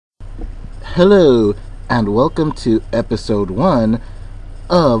Hello, and welcome to episode 1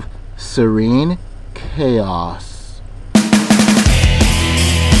 of Serene Chaos.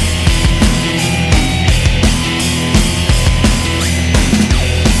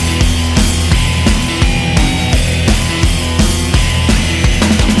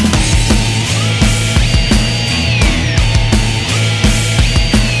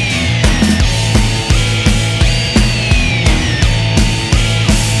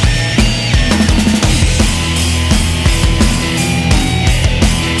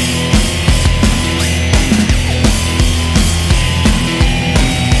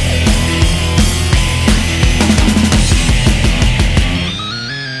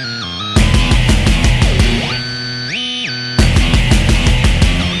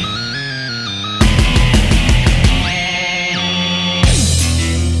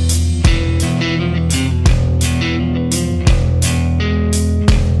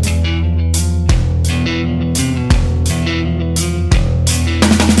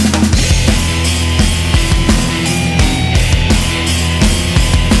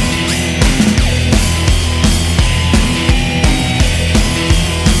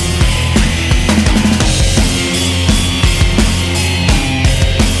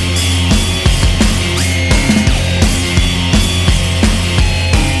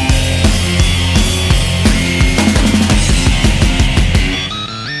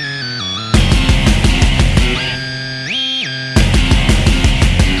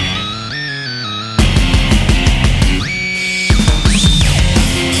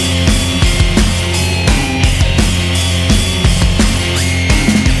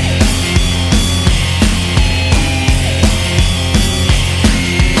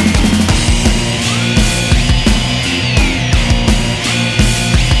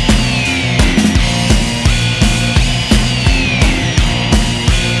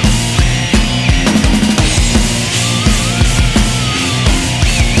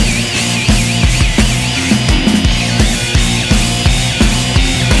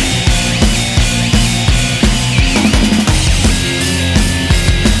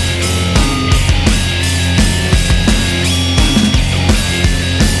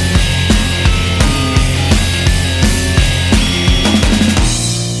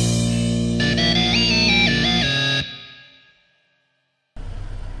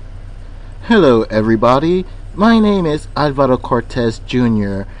 Hello everybody, my name is Alvaro Cortez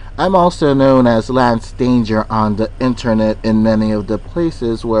Jr. I'm also known as Lance Danger on the internet in many of the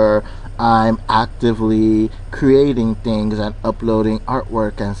places where I'm actively creating things and uploading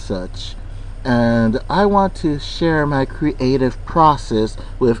artwork and such. And I want to share my creative process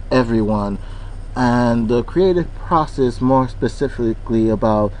with everyone. And the creative process, more specifically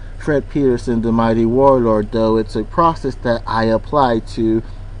about Fred Peterson, the Mighty Warlord, though it's a process that I apply to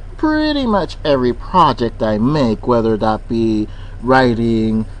pretty much every project I make, whether that be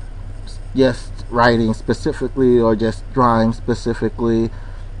writing, just writing specifically or just drawing specifically.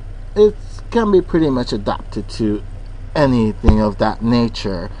 It can be pretty much adapted to anything of that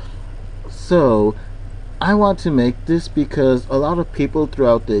nature. So I want to make this because a lot of people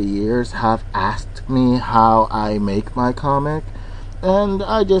throughout the years have asked me how I make my comic, and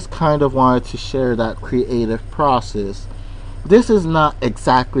I just kind of wanted to share that creative process. This is not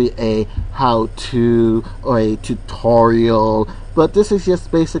exactly a how-to or a tutorial, but this is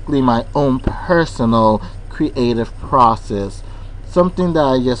just basically my own personal creative process. Something that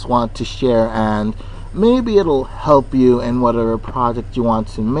I just want to share, and maybe it'll help you in whatever project you want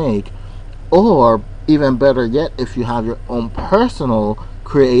to make. Or, even better yet, if you have your own personal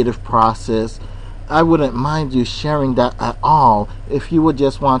creative process, I wouldn't mind you sharing that at all. If you would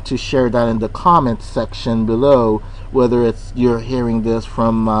just want to share that in the comments section below, whether it's you're hearing this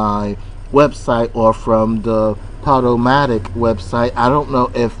from my website or from the Podomatic website. I don't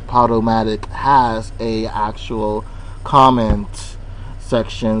know if Podomatic has a actual comment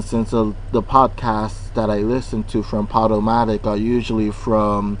section, since the podcasts that I listen to from Podomatic are usually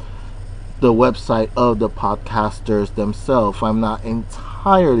from the website of the podcasters themselves. I'm not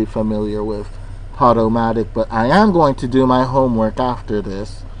entirely familiar with Podomatic, but I am going to do my homework after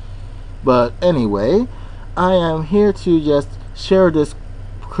this. But anyway, I am here to just share this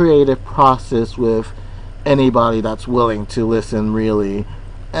creative process with anybody that's willing to listen, really.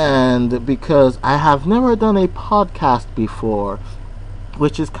 And because I have never done a podcast before,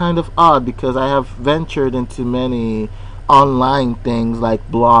 which is kind of odd because I have ventured into many online things like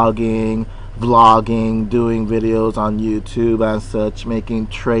blogging, vlogging, doing videos on YouTube and such, making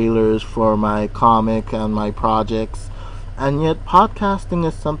trailers for my comic and my projects. And yet podcasting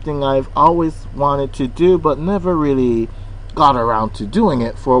is something I've always wanted to do but never really got around to doing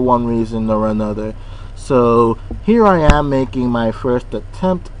it for one reason or another. So here I am making my first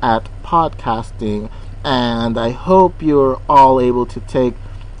attempt at podcasting, and I hope you're all able to take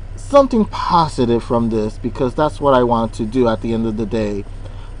something positive from this, because that's what I want to do at the end of the day.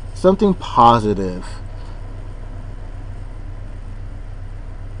 Something positive.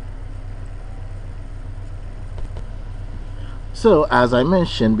 So, as I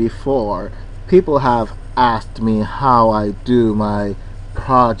mentioned before, people have asked me how I do my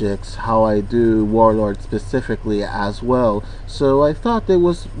projects, how I do Warlord specifically as well. So I thought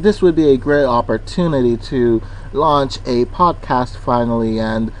this would be a great opportunity to launch a podcast finally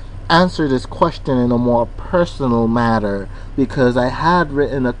and answer this question in a more personal manner, because I had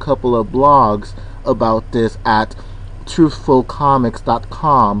written a couple of blogs about this at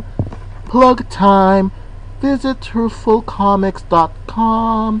truthfulcomics.com. Plug time. Visit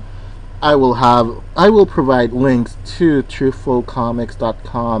truthfulcomics.com. I will provide links to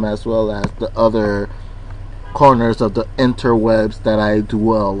truthfulcomics.com as well as the other corners of the interwebs that I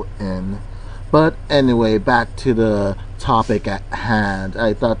dwell in. But anyway, back to the topic at hand.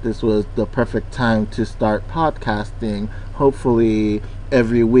 I thought this was the perfect time to start podcasting. Hopefully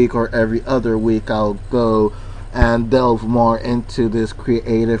every week or every other week I'll go and delve more into this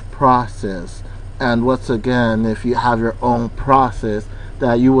creative process. And once again, if you have your own process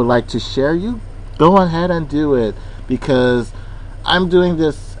that you would like to share, you go ahead and do it, because I'm doing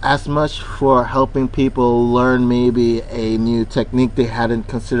this as much for helping people learn maybe a new technique they hadn't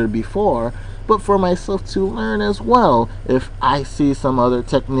considered before, but for myself to learn as well if I see some other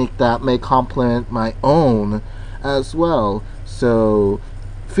technique that may complement my own as well. So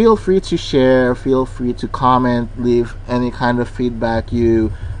feel free to share, feel free to comment, leave any kind of feedback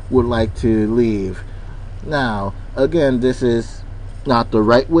you would like to leave. Now, again, this is not the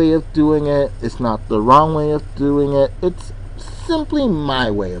right way of doing it, it's not the wrong way of doing it, it's simply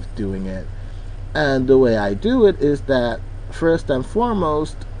my way of doing it. And the way I do it is that, first and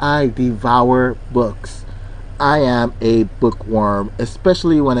foremost, I devour books. I am a bookworm,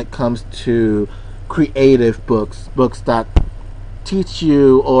 especially when it comes to creative books, books that teach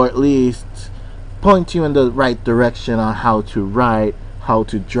you, or at least point you in the right direction on how to write, how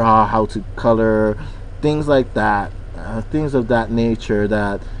to draw, how to color, things like that, things of that nature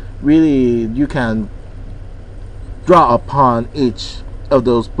that really you can draw upon each of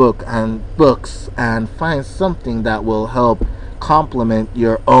those books and find something that will help complement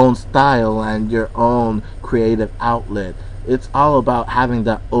your own style and your own creative outlet. It's all about having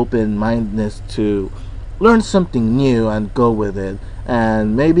that open-mindedness to learn something new and go with it,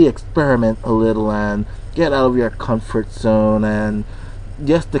 and maybe experiment a little and get out of your comfort zone and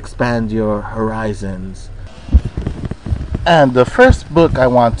just expand your horizons. And the first book I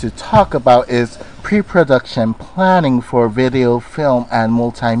want to talk about is Pre-Production Planning for Video, Film, and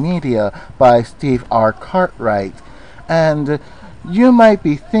Multimedia by Steve R. Cartwright. And you might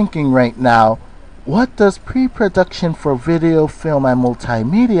be thinking right now, what does pre-production for video, film, and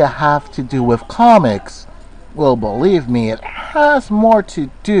multimedia have to do with comics? Well, believe me, it has more to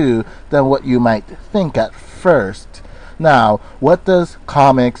do than what you might think at first. Now, what does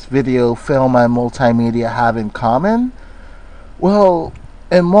comics, video, film, and multimedia have in common? Well,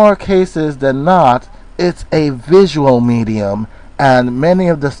 in more cases than not, it's a visual medium, and many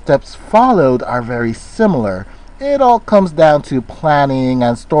of the steps followed are very similar. It all comes down to planning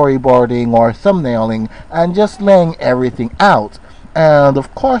and storyboarding or thumbnailing and just laying everything out. And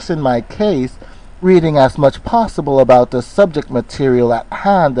of course, in my case, reading as much possible about the subject material at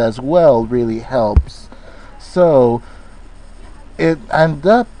hand as well really helps. So, in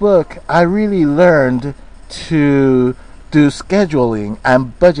that book, I really learned to do scheduling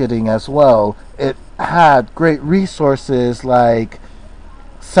and budgeting as well. It had great resources like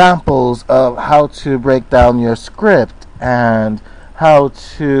samples of how to break down your script and how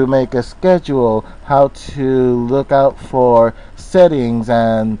to make a schedule, how to look out for settings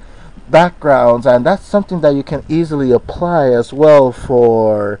and backgrounds, and that's something that you can easily apply as well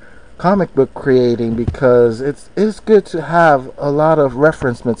for comic book creating, because it's good to have a lot of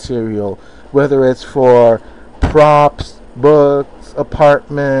reference material, whether it's for props, books,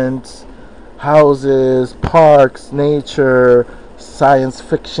 apartments, houses, parks, nature, science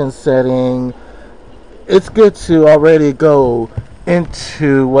fiction setting. It's good to already go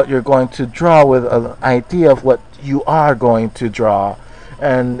into what you're going to draw with an idea of what you are going to draw.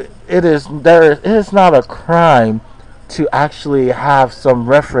 And it is not a crime to actually have some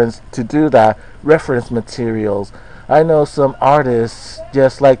reference to do that, reference materials. I know some artists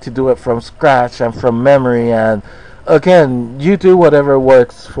just like to do it from scratch and from memory, and again, you do whatever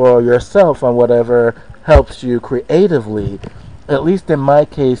works for yourself and whatever helps you creatively. At least in my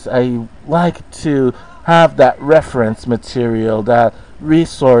case, I like to have that reference material, that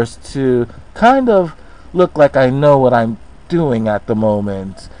resource to kind of look like I know what I'm doing at the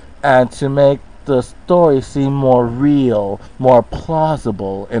moment, and to make the story seem more real, more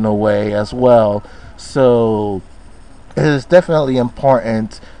plausible in a way as well. So it is definitely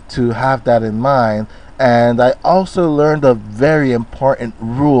important to have that in mind. And I also learned a very important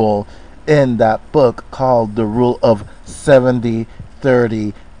rule in that book called the rule of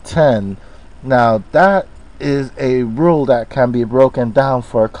 70-30-10. Now, that is a rule that can be broken down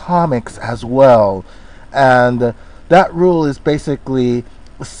for comics as well. And that rule is basically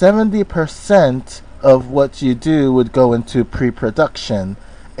 70% of what you do would go into pre production.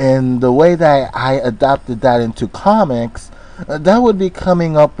 In the way that I adapted that into comics, that would be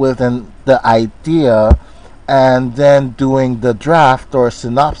coming up with the idea and then doing the draft or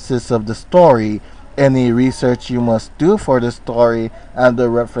synopsis of the story, any research you must do for the story, and the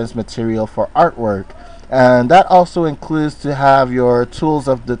reference material for artwork. And that also includes to have your tools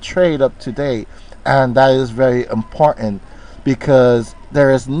of the trade up to date. And that is very important because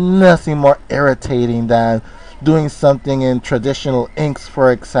there is nothing more irritating than doing something in traditional inks,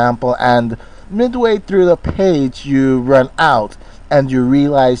 for example, and midway through the page you run out and you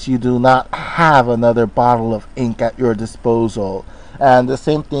realize you do not have another bottle of ink at your disposal. And the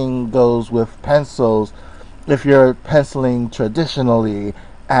same thing goes with pencils. If you're penciling traditionally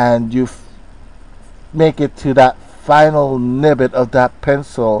and you make it to that final nibbit of that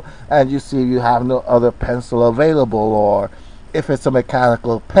pencil and you see you have no other pencil available, or if it's a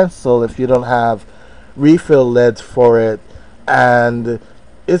mechanical pencil, if you don't have refill leads for it, and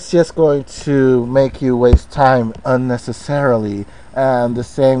it's just going to make you waste time unnecessarily. And the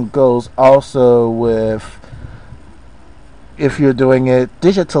same goes also with if you're doing it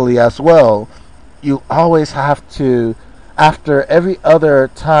digitally as well. You always have to, after every other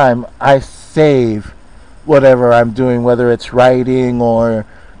time, I save whatever I'm doing, whether it's writing or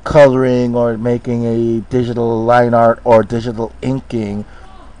coloring or making a digital line art or digital inking.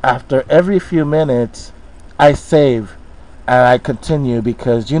 After every few minutes, I save and I continue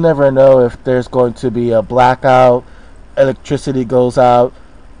because you never know if there's going to be a blackout, electricity goes out,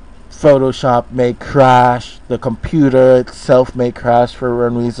 Photoshop may crash, the computer itself may crash for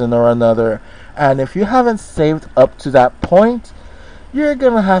one reason or another. And if you haven't saved up to that point, you're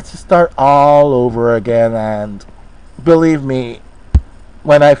gonna have to start all over again. And believe me,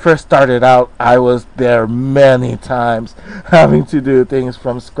 when I first started out, I was there many times having to do things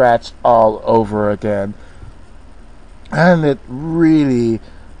from scratch all over again. And it really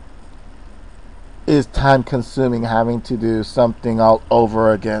is time consuming having to do something all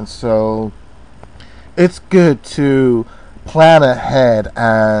over again. So it's good to plan ahead.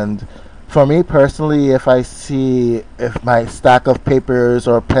 And for me personally, if I see if my stack of papers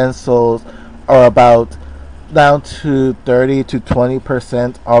or pencils are about down to 30 to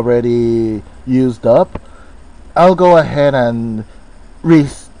 20% already used up, I'll go ahead and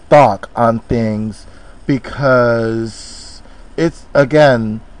restock on things because it's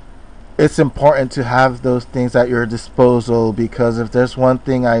important to have those things at your disposal. Because if there's one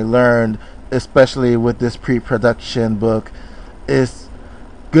thing I learned, especially with this pre-production book, is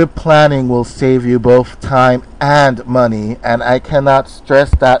good planning will save you both time and money. And I cannot stress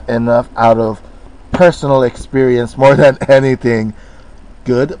that enough out of personal experience more than anything.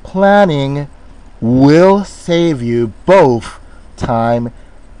 Good planning will save you both time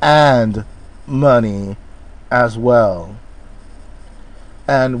and money as well.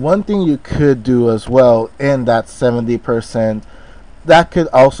 And one thing you could do as well in that 70%, that could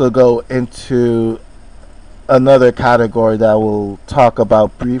also go into another category that we'll talk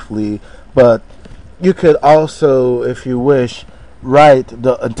about briefly, but you could also, if you wish, write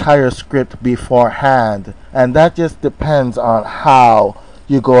the entire script beforehand. And that just depends on how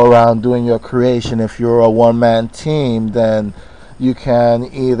you go around doing your creation. If you're a one-man team, then you can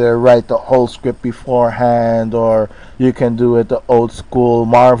either write the whole script beforehand, or you can do it the old school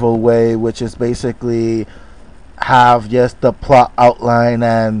Marvel way, which is basically have just the plot outline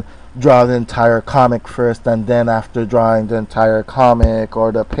and draw the entire comic first, and then after drawing the entire comic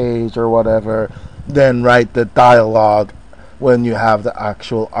or the page or whatever, then write the dialogue when you have the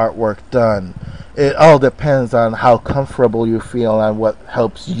actual artwork done. It all depends on how comfortable you feel and what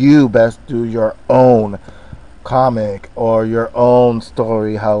helps you best do your own comic or your own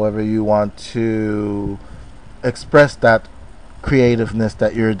story, however you want to express that creativeness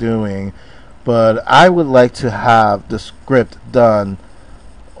that you're doing. But I would like to have the script done,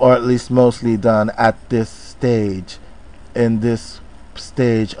 or at least mostly done, at this stage, in this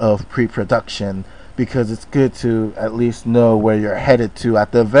stage of pre-production, because it's good to at least know where you're headed to.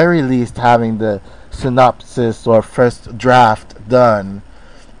 At the very least, having the synopsis or first draft done.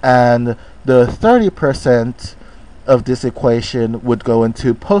 And the 30% of this equation would go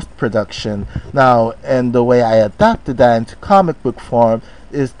into post-production. Now, and the way I adapted that into comic book form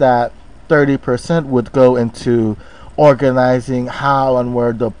is that 30% would go into organizing how and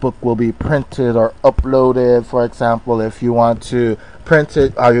where the book will be printed or uploaded. For example, if you want to print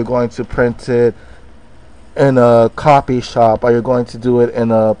it, are you going to print it in a copy shop? Are you going to do it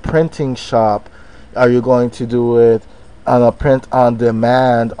in a printing shop? Are you going to do it on a print on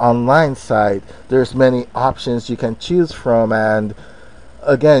demand online site? There's many options you can choose from, and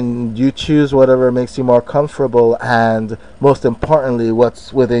again, you choose whatever makes you more comfortable, and most importantly,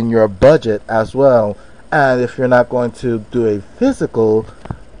 what's within your budget as well. And if you're not going to do a physical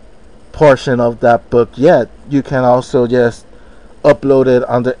portion of that book yet, you can also just upload it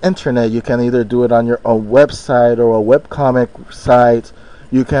on the internet. You can either do it on your own website or a webcomic site.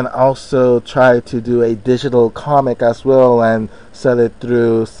 You can also try to do a digital comic as well and sell it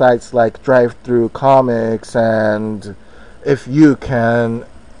through sites like Drive-Thru Comics. And if you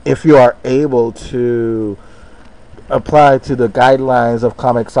are able to apply to the guidelines of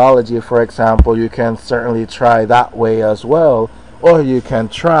Comixology, for example, you can certainly try that way as well. Or you can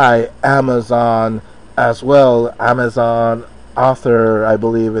try Amazon as well. Amazon Author, I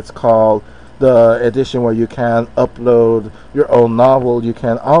believe it's called, the edition where you can upload your own novel. You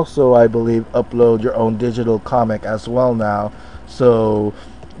can also, I believe, upload your own digital comic as well now. So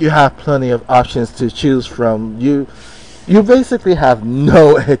you have plenty of options to choose from. You basically have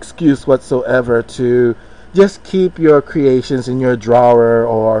no excuse whatsoever to just keep your creations in your drawer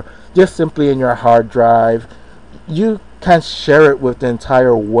or just simply in your hard drive. You can share it with the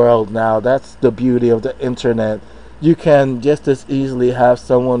entire world now. That's the beauty of the internet. You can just as easily have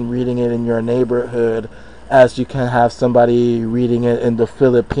someone reading it in your neighborhood as you can have somebody reading it in the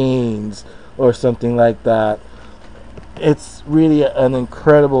Philippines or something like that. It's really an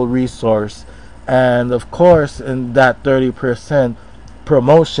incredible resource. And of course, in that 30%,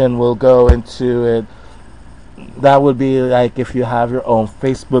 promotion will go into it. That would be like if you have your own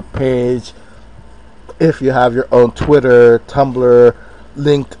Facebook page, if you have your own Twitter, Tumblr,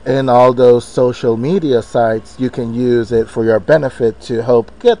 LinkedIn, all those social media sites, you can use it for your benefit to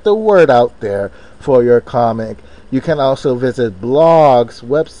help get the word out there for your comic. You can also visit blogs,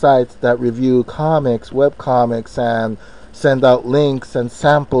 websites that review comics, webcomics, and send out links and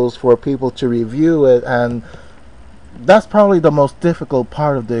samples for people to review it. And that's probably the most difficult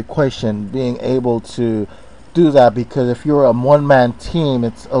part of the equation, being able to do that, because if you're a one-man team,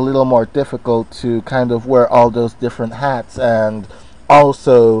 it's a little more difficult to kind of wear all those different hats and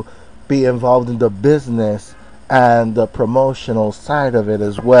also be involved in the business and the promotional side of it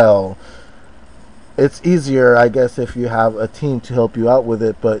as well. It's easier, I guess, if you have a team to help you out with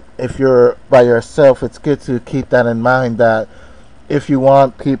it, but if you're by yourself, it's good to keep that in mind, that if you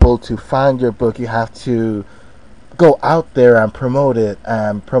want people to find your book, you have to go out there and promote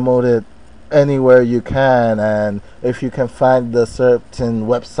it anywhere you can. And if you can find a certain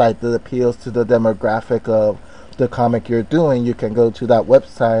website that appeals to the demographic of the comic you're doing, you can go to that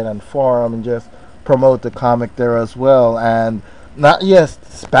website and forum and just promote the comic there as well, and not just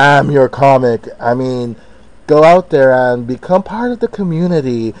spam your comic. I mean, go out there and become part of the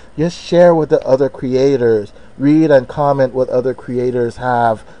community. Just share with the other creators, read and comment what other creators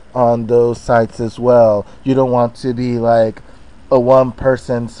have on those sites as well. You don't want to be like a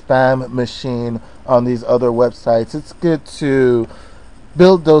one-person spam machine on these other websites. It's good to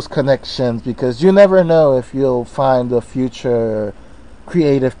build those connections, because you never know if you'll find a future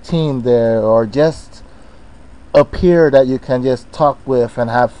creative team there, or just a peer that you can just talk with and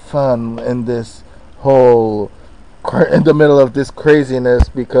have fun in this whole, in the middle of this craziness,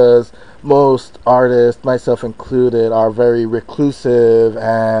 because most artists, myself included, are very reclusive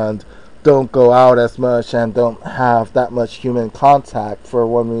and don't go out as much and don't have that much human contact for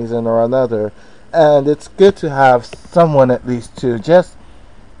one reason or another. And it's good to have someone at least to just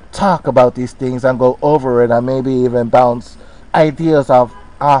talk about these things and go over it and maybe even bounce ideas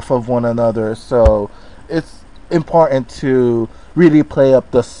off of one another. So it's important to really play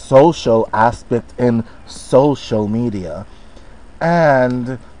up the social aspect in social media.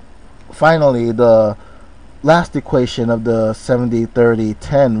 And finally, the last equation of the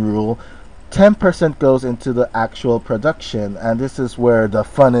 70-30-10 rule, 10% goes into the actual production, and this is where the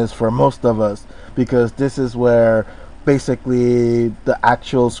fun is for most of us, because this is where basically the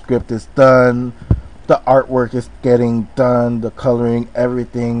actual script is done, the artwork is getting done, the coloring,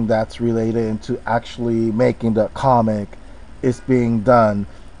 everything that's related into actually making the comic is being done.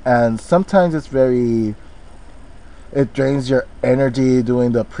 And sometimes it drains your energy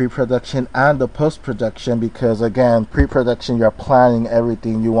doing the pre-production and the post-production, because again, pre-production, you're planning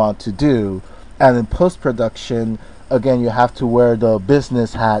everything you want to do, and in post-production, again, you have to wear the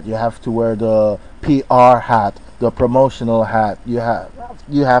business hat, you have to wear the PR hat, the promotional hat. You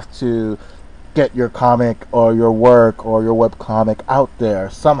have to get your comic or your work or your web comic out there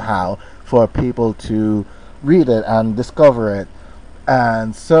somehow for people to read it and discover it.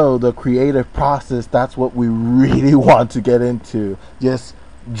 And so the creative process, that's what we really want to get into. Just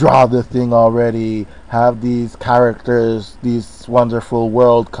draw the thing already, have these characters, this wonderful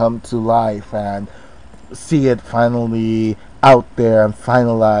world come to life, and see it finally out there and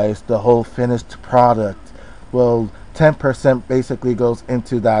finalize the whole finished product. Well, 10% basically goes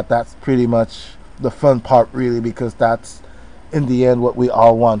into that. That's pretty much the fun part, really, because that's in the end what we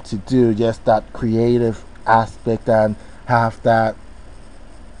all want to do, just that creative aspect, and have that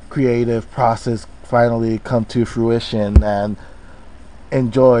creative process finally come to fruition and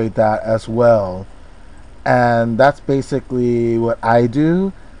enjoy that as well. And that's basically what I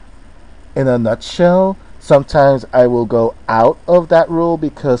do in a nutshell. Sometimes I will go out of that rule,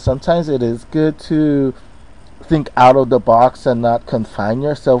 because sometimes it is good to think out of the box and not confine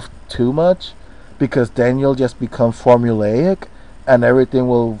yourself too much, because then you'll just become formulaic and everything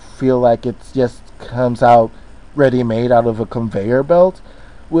will feel like it just comes out ready made out of a conveyor belt,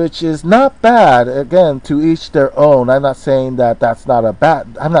 which is not bad. Again, to each their own. I'm not saying that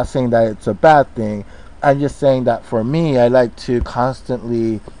it's a bad thing. I'm just saying that for me, I like to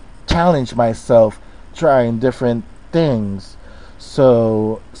constantly challenge myself, trying different things.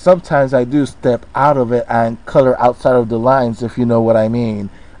 So sometimes I do step out of it and color outside of the lines, if you know what I mean.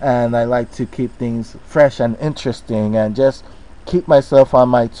 And I like to keep things fresh and interesting, and just keep myself on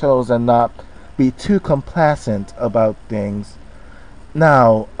my toes and not be too complacent about things.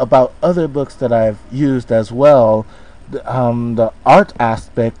 Now, about other books that I've used as well, the art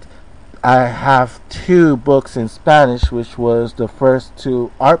aspect, I have two books in Spanish, which was the first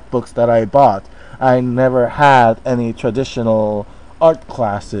two art books that I bought. I never had any traditional art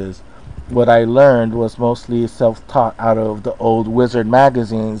classes. What I learned was mostly self-taught out of the old Wizard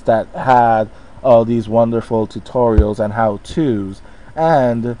magazines that had all these wonderful tutorials and how-tos.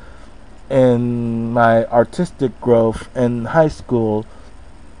 And in my artistic growth in high school,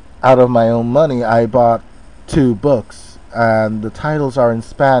 out of my own money, I bought two books, and the titles are in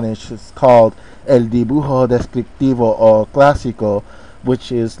Spanish. It's called El Dibujo Descriptivo o Clásico,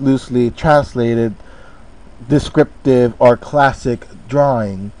 which is loosely translated descriptive or classic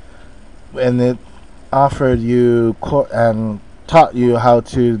drawing, and it offered you and taught you how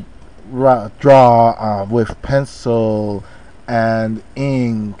to draw with pencil and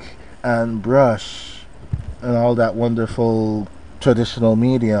ink and brush and all that wonderful traditional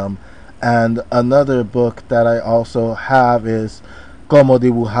medium. And another book that I also have is Cómo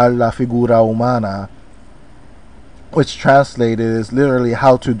dibujar la figura humana, which translated is literally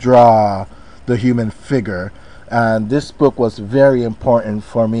how to draw the human figure. And this book was very important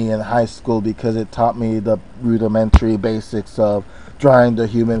for me in high school, because it taught me the rudimentary basics of drawing the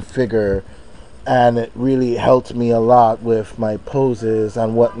human figure, and it really helped me a lot with my poses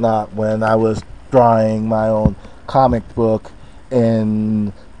and whatnot when I was drawing my own comic book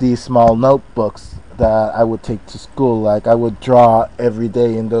in these small notebooks that I would take to school. Like, I would draw every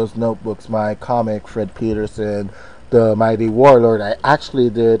day in those notebooks my comic, Fred Peterson, the Mighty Warlord. I actually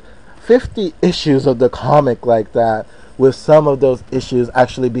did 50 issues of the comic like that, with some of those issues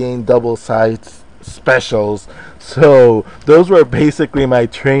actually being double-sized specials. So those were basically my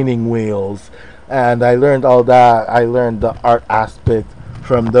training wheels, and I learned all that. I learned the art aspect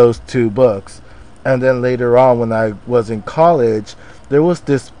from those two books. And then later on, when I was in college, there was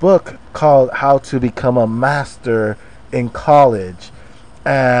this book called How to Become a Master in College.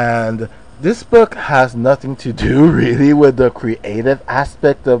 And this book has nothing to do really with the creative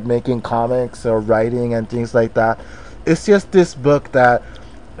aspect of making comics or writing and things like that. It's just this book that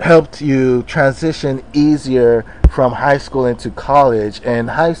helped you transition easier from high school into college. And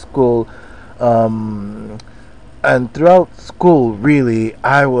high school, and throughout school, really,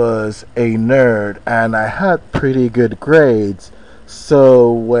 I was a nerd and I had pretty good grades.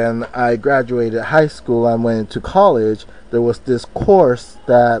 So when I graduated high school and went into college, there was this course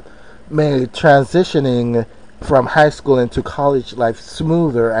that made transitioning from high school into college life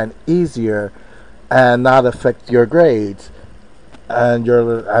smoother and easier, and not affect your grades, and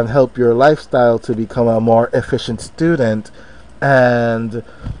help your lifestyle to become a more efficient student. And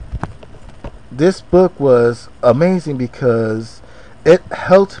this book was amazing because it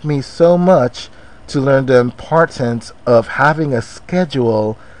helped me so much to learn the importance of having a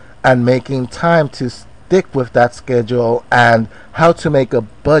schedule and making time to stick with that schedule and how to make a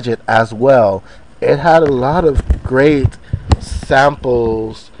budget as well. It had a lot of great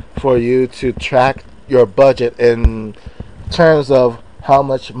samples for you to track your budget in terms of how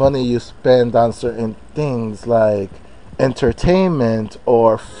much money you spend on certain things like entertainment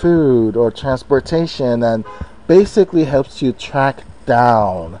or food or transportation, and basically helps you track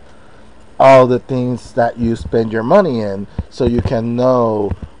down all the things that you spend your money in so you can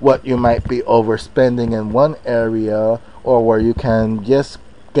know what you might be overspending in one area or where you can just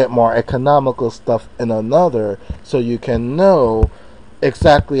get more economical stuff in another, so you can know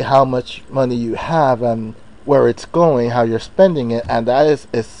exactly how much money you have and where it's going, how you're spending it. And that is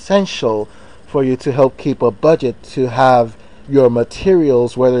essential for you to help keep a budget, to have your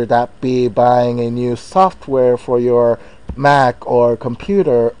materials, whether that be buying a new software for your Mac or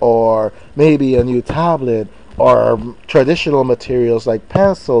computer, or maybe a new tablet, or traditional materials like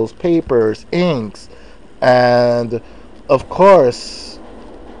pencils, papers, inks, and of course,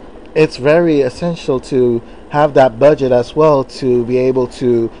 it's very essential to have that budget as well to be able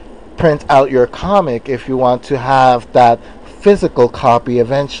to print out your comic if you want to have that physical copy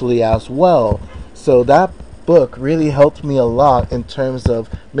eventually as well. So that book really helped me a lot in terms of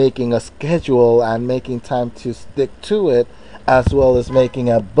making a schedule and making time to stick to it, as well as making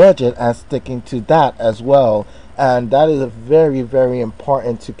a budget and sticking to that as well. And that is very, very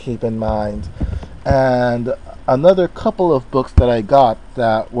important to keep in mind. And another couple of books that I got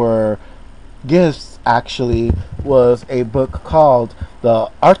that were gifts actually was a book called The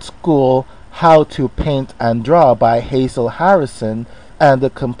Art School How to Paint and Draw by Hazel Harrison and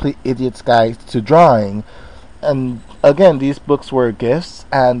The Complete Idiot's Guide to Drawing. And again, these books were gifts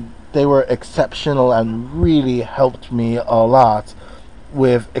and they were exceptional and really helped me a lot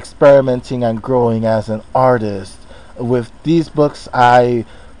with experimenting and growing as an artist. With these books, I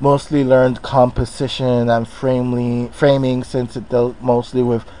mostly learned composition and framing, since it dealt mostly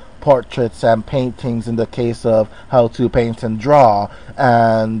with portraits and paintings in the case of how to paint and draw.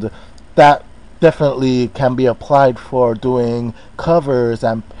 And that definitely can be applied for doing covers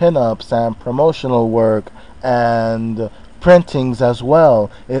and pinups and promotional work and printings as well.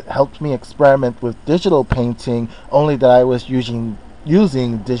 It helped me experiment with digital painting, only that I was using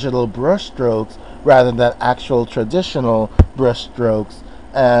digital brushstrokes rather than actual traditional brushstrokes.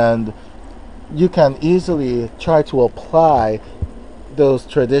 And you can easily try to apply those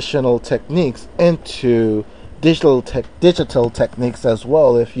traditional techniques into digital techniques as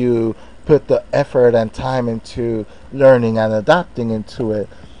well if you put the effort and time into learning and adapting into it.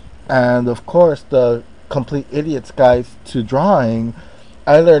 And of course, the Complete Idiot's Guide to Drawing,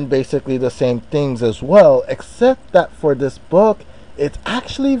 I learned basically the same things as well, except that for this book, it's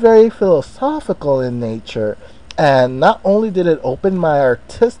actually very philosophical in nature. And not only did it open my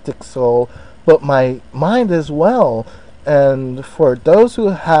artistic soul, but my mind as well. And for those who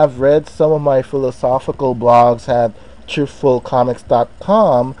have read some of my philosophical blogs at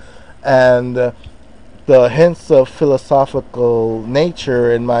truthfulcomics.com, and the hints of philosophical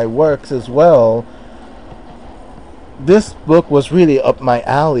nature in my works as well, this book was really up my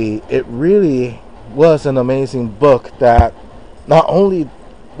alley. It really was an amazing book that not only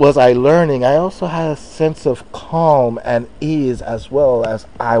was I learning, I also had a sense of calm and ease as well as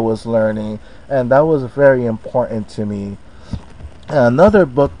I was learning, and that was very important to me. Another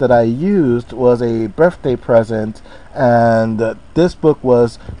book that I used was a birthday present, and this book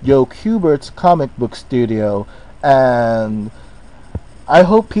was Joe Kubert's Comic Book Studio, and I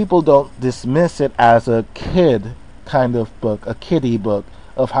hope people don't dismiss it as a kid kind of book, a kiddie book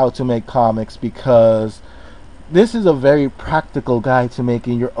of how to make comics, because this is a very practical guide to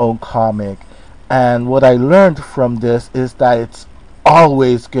making your own comic. And what I learned from this is that it's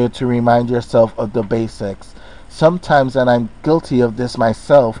always good to remind yourself of the basics. Sometimes, and I'm guilty of this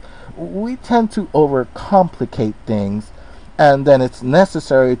myself, we tend to overcomplicate things, and then it's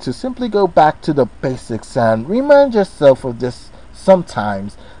necessary to simply go back to the basics and remind yourself of this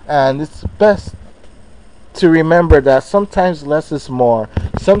sometimes. And it's best to remember that sometimes less is more.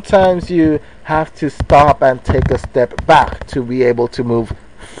 Sometimes you have to stop and take a step back to be able to move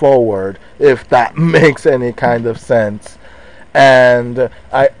forward, if that makes any kind of sense. And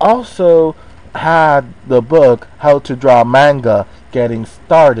I also had the book How to Draw Manga Getting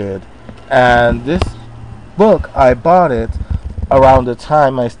Started, and this book, I bought it around the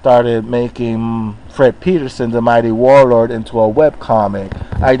time I started making Fred Peterson, the Mighty Warlord, into a webcomic.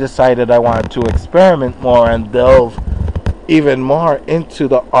 I decided I wanted to experiment more and delve even more into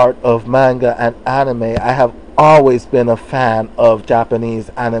the art of manga and anime. I have always been a fan of Japanese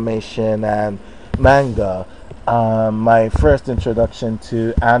animation and manga. My first introduction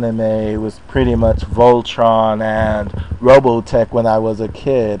to anime was pretty much Voltron and Robotech when I was a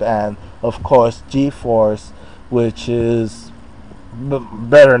kid, and of course G-Force, which is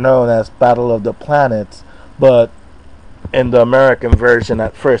better known as Battle of the Planets, but in the American version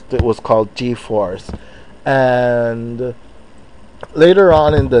at first it was called G-Force. And later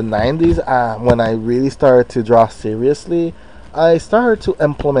on in the 90s, when I really started to draw seriously, I started to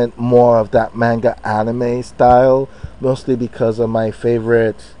implement more of that manga anime style, mostly because of my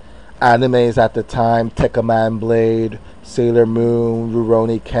favorite animes at the time: Tekkaman Blade, Sailor Moon,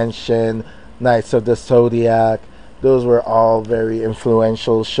 Rurouni Kenshin, Knights of the Zodiac. Those were all very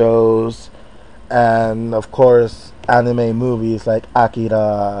influential shows. And of course, anime movies like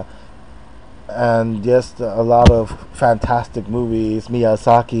Akira, and just a lot of fantastic movies.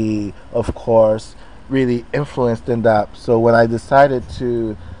 Miyazaki, of course, really influenced in that. So when I decided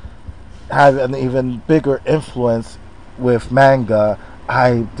to have an even bigger influence with manga,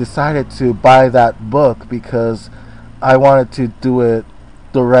 I decided to buy that book because I wanted to do it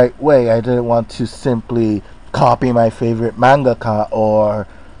the right way. I didn't want to simply copy my favorite mangaka or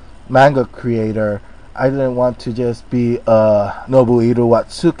manga creator. I didn't want to just be a Nobuhiro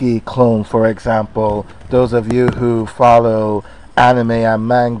Watsuki clone, for example. Those of you who follow anime and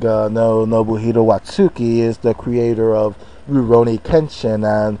manga know Nobuhiro Watsuki is the creator of Rurouni Kenshin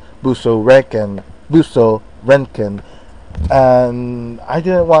and Buso Renken. And I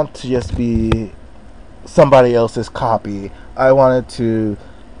didn't want to just be somebody else's copy. I wanted to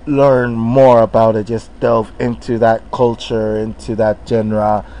learn more about it, just delve into that culture, into that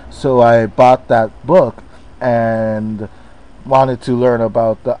genre. So I bought that book and wanted to learn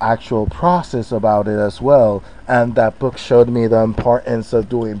about the actual process about it as well. And that book showed me the importance of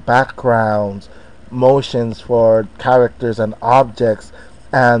doing backgrounds, motions for characters and objects,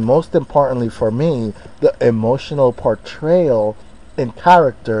 and most importantly for me, the emotional portrayal in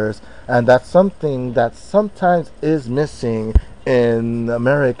characters. And that's something that sometimes is missing in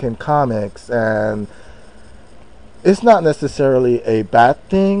American comics, and it's not necessarily a bad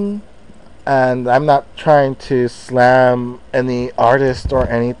thing. And I'm not trying to slam any artist or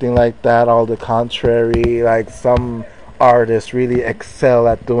anything like that. All the contrary, like some artists really excel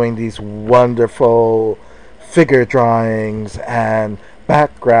at doing these wonderful figure drawings and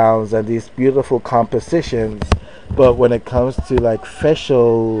backgrounds and these beautiful compositions. But when it comes to like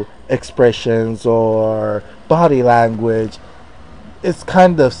facial expressions or body language, it's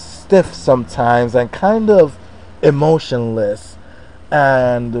kind of stiff sometimes and kind of emotionless.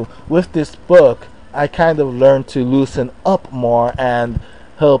 And with this book, I kind of learned to loosen up more and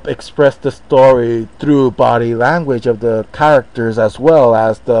help express the story through body language of the characters as well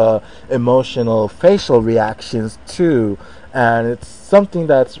as the emotional facial reactions too. And it's something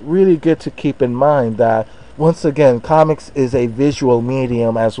that's really good to keep in mind, that once again, comics is a visual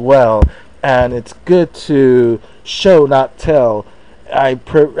medium as well, and it's good to show, not tell. I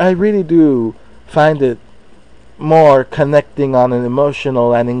really do find it more connecting on an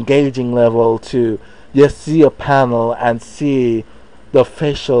emotional and engaging level to just see a panel and see the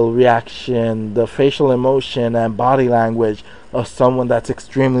facial reaction, the facial emotion and body language of someone that's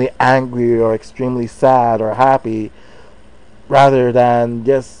extremely angry or extremely sad or happy, rather than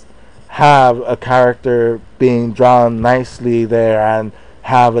just have a character being drawn nicely there and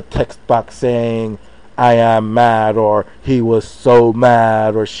have a text box saying I am mad, or he was so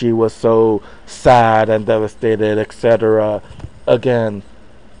mad, or she was so sad and devastated, etc. Again,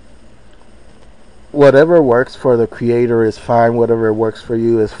 whatever works for the creator is fine, whatever works for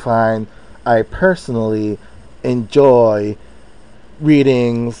you is fine. I personally enjoy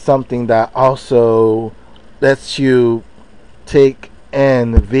reading something that also lets you take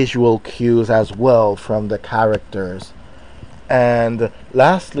in visual cues as well from the characters. And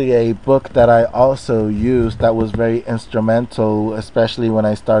lastly, a book that I also used that was very instrumental, especially when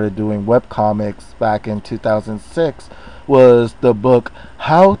I started doing webcomics back in 2006, was the book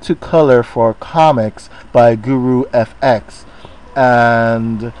How to Color for Comics by Guru FX.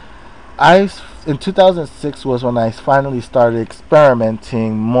 And in 2006 was when I finally started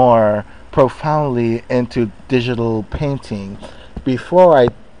experimenting more profoundly into digital painting. Before, I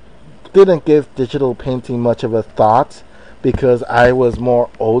didn't give digital painting much of a thought because I was more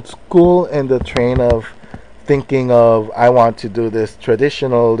old school in the train of thinking of I want to do this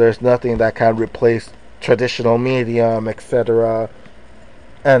traditional, there's nothing that can replace traditional medium, etc.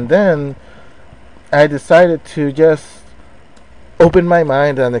 And then I decided to just open my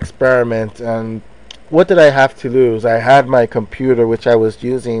mind and experiment. And what did I have to lose? I had my computer, which I was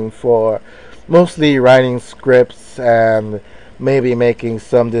using for mostly writing scripts and maybe making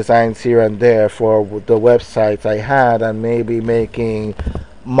some designs here and there for the websites I had, and maybe making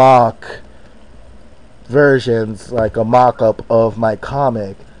mock versions, like a mock-up of my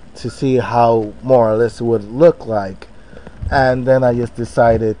comic, to see how more or less it would look like. And then I just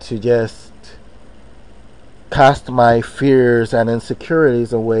decided to just cast my fears and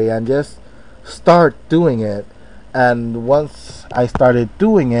insecurities away and just start doing it. And once I started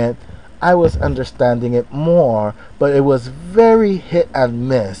doing it, I was understanding it more, but it was very hit and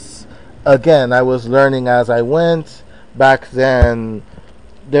miss. Again, I was learning as I went. Back then,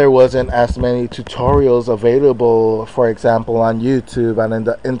 there wasn't as many tutorials available, for example, on YouTube and in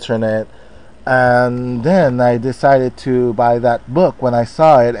the internet. And then I decided to buy that book when I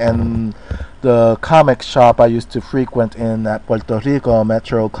saw it in the comic shop I used to frequent in at Puerto Rico,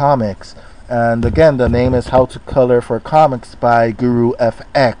 Metro Comics. And again, the name is How to Color for Comics by Guru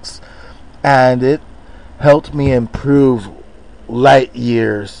FX. And it helped me improve light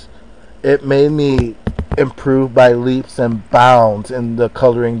years. It made me improve by leaps and bounds in the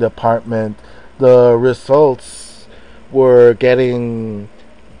coloring department. The results were getting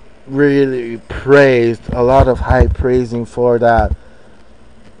really praised, a lot of high praising for that,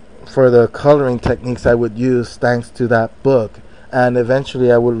 for the coloring techniques I would use thanks to that book. And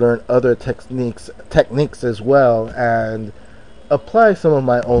eventually I would learn other techniques as well, and apply some of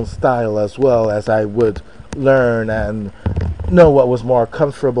my own style as well as I would learn and know what was more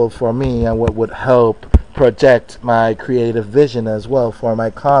comfortable for me and what would help project my creative vision as well for my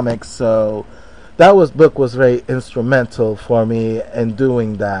comics. So that book was very instrumental for me in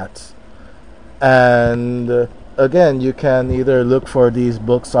doing that. And again, you can either look for these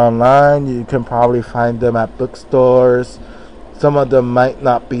books online, you can probably find them at bookstores. Some of them might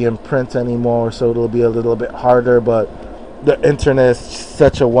not be in print anymore, so it'll be a little bit harder, but the internet is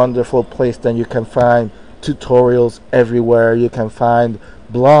such a wonderful place that you can find tutorials everywhere. You can find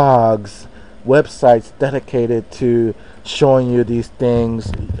blogs, websites dedicated to showing you these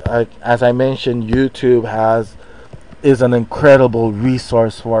things. As I mentioned, YouTube is an incredible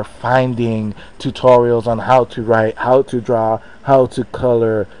resource for finding tutorials on how to write, how to draw, how to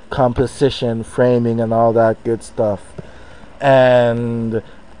color, composition, framing, and all that good stuff. And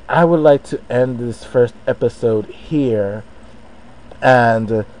I would like to end this first episode here.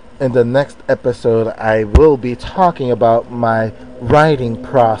 And in the next episode, I will be talking about my writing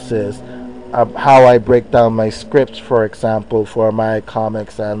process, how I break down my scripts, for example, for my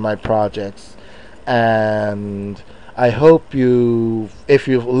comics and my projects. And I hope if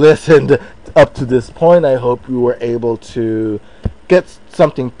you've listened up to this point, I hope you were able to get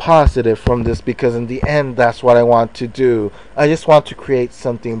something positive from this, because in the end, that's what I want to do. I just want to create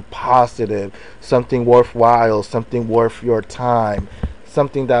something positive, something worthwhile, something worth your time,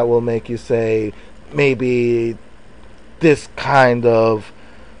 something that will make you say, maybe this kind of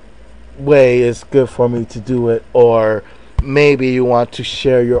way is good for me to do it, or maybe you want to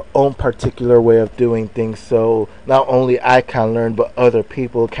share your own particular way of doing things, so not only I can learn, but other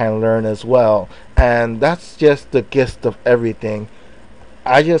people can learn as well. And that's just the gist of everything.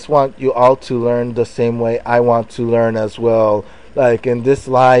 I just want you all to learn the same way I want to learn as well. Like, in this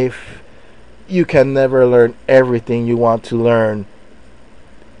life, you can never learn everything you want to learn,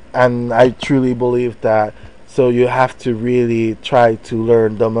 and I truly believe that. So you have to really try to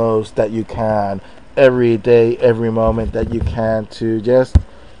learn the most that you can every day, every moment that you can, to just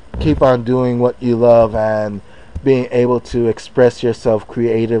keep on doing what you love and being able to express yourself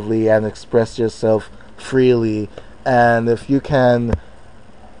creatively and express yourself freely. And if you can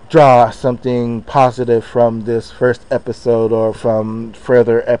draw something positive from this first episode or from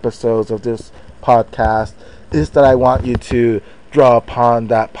further episodes of this podcast, is that I want you to draw upon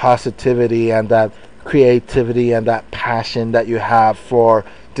that positivity and that creativity and that passion that you have for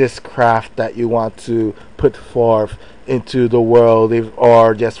this craft that you want to put forth into the world,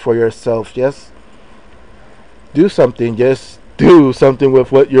 or just for yourself. Just do something. Just do something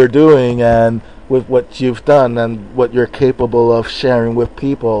with what you're doing and with what you've done and what you're capable of sharing with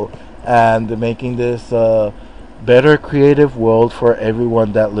people, and making this a better creative world for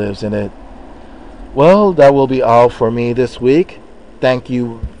everyone that lives in it. Well, that will be all for me this week. Thank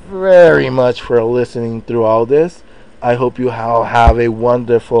you very much for listening through all this. I hope you all have a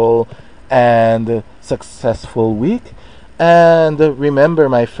wonderful and successful week. And remember,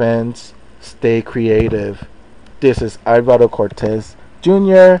 my friends, stay creative. This is Alvaro Cortez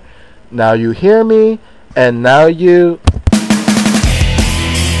Jr. Now you hear me, and now you